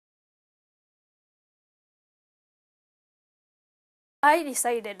I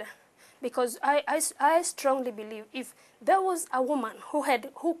decided, because I strongly believe if there was a woman who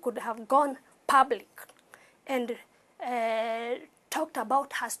could have gone public and talked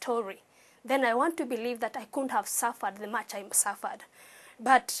about her story, then I want to believe that I couldn't have suffered the much I suffered.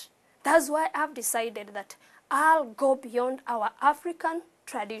 But that's why I've decided that I'll go beyond our African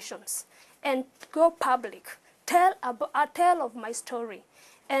traditions and go public, tell a tale of my story,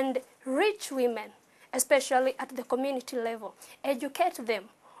 and reach women, especially at the community level, educate them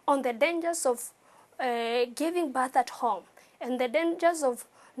on the dangers of giving birth at home and the dangers of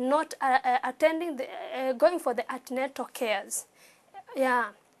not attending going for the antenatal cares. Yeah,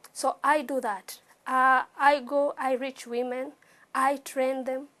 so I do that. I reach women, I train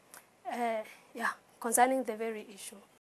them, yeah, concerning the very issue.